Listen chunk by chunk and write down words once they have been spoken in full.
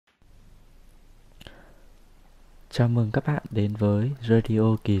Chào mừng các bạn đến với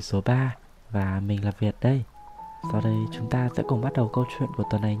Radio kỳ số 3 và mình là Việt đây. Sau đây chúng ta sẽ cùng bắt đầu câu chuyện của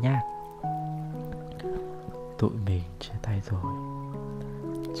tuần này nha. Tụi mình chia tay rồi.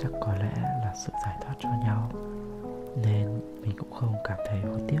 Chắc có lẽ là sự giải thoát cho nhau, nên mình cũng không cảm thấy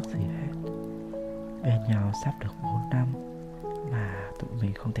hối tiếc gì hết. Bên nhau sắp được 4 năm mà tụi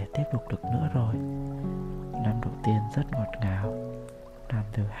mình không thể tiếp tục được nữa rồi. Năm đầu tiên rất ngọt ngào, năm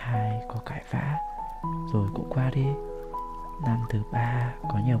thứ hai có cãi vã rồi cũng qua đi. Năm thứ ba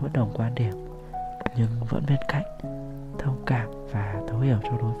có nhiều bất đồng quan điểm, nhưng vẫn bên cạnh, thông cảm và thấu hiểu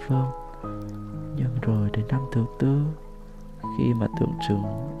cho đối phương. Nhưng rồi đến năm thứ tư, khi mà tưởng chừng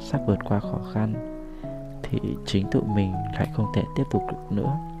sắp vượt qua khó khăn, thì chính tụi mình lại không thể tiếp tục được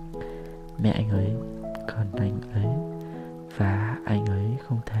nữa. Mẹ anh ấy cần anh ấy, và anh ấy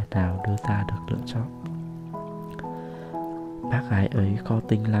không thể nào đưa ra được lựa chọn. Bác gái ấy khó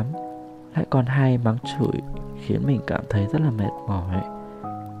tính lắm, lại còn hay mắng chửi, khiến mình cảm thấy rất là mệt mỏi.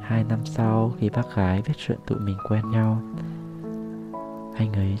 2 năm sau, khi bác gái biết chuyện tụi mình quen nhau,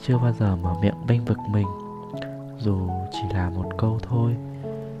 anh ấy chưa bao giờ mở miệng bênh vực mình, dù chỉ là một câu thôi.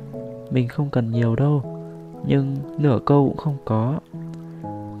 Mình không cần nhiều đâu, nhưng nửa câu cũng không có.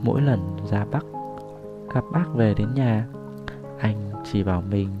 Mỗi lần ra Bắc gặp bác về đến nhà, anh chỉ bảo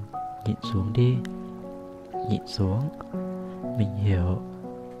mình nhịn xuống đi. Nhịn xuống. Mình hiểu,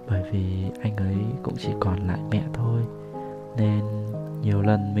 bởi vì anh ấy cũng chỉ còn lại mẹ thôi, nên nhiều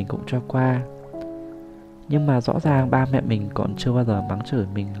lần mình cũng cho qua. Nhưng mà rõ ràng ba mẹ mình còn chưa bao giờ mắng chửi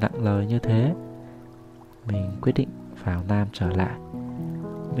mình nặng lời như thế. Mình quyết định vào Nam trở lại.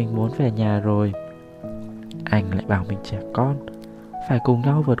 Mình muốn về nhà rồi. Anh lại bảo mình trẻ con, phải cùng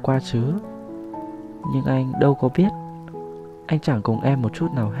nhau vượt qua chứ. Nhưng anh đâu có biết, anh chẳng cùng em một chút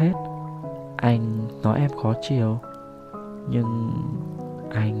nào hết. Anh nói em khó chiều, nhưng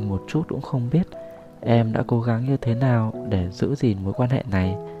anh một chút cũng không biết em đã cố gắng như thế nào để giữ gìn mối quan hệ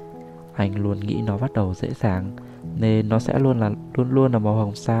này. Anh luôn nghĩ nó bắt đầu dễ dàng, nên nó sẽ luôn luôn là màu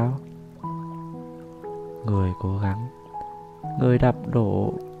hồng sao. Người cố gắng, người đạp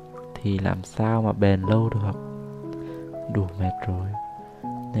đổ thì làm sao mà bền lâu được. Đủ mệt rồi,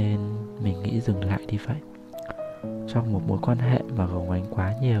 nên mình nghĩ dừng lại đi vậy. Trong một mối quan hệ mà gồng gánh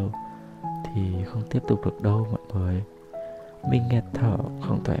quá nhiều thì không tiếp tục được đâu mọi người. Mình nghẹt thở,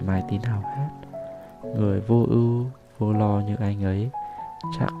 không thoải mái tí nào hết. Người vô ưu, vô lo như anh ấy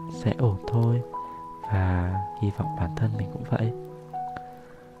chắc sẽ ổn thôi, và hy vọng bản thân mình cũng vậy.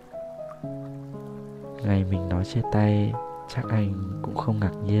 Ngày mình nói chia tay, chắc anh cũng không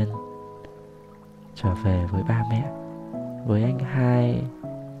ngạc nhiên. Trở về với ba mẹ, với anh hai,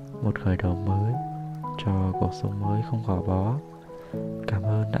 một khởi đầu mới cho cuộc sống mới không gò bó. Cảm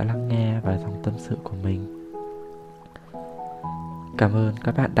ơn đã lắng nghe vài dòng tâm sự của mình. Cảm ơn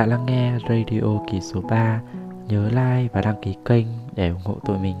các bạn đã lắng nghe Radio kỳ số 3. Nhớ like và đăng ký kênh để ủng hộ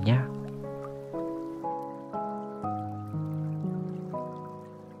tụi mình nhé.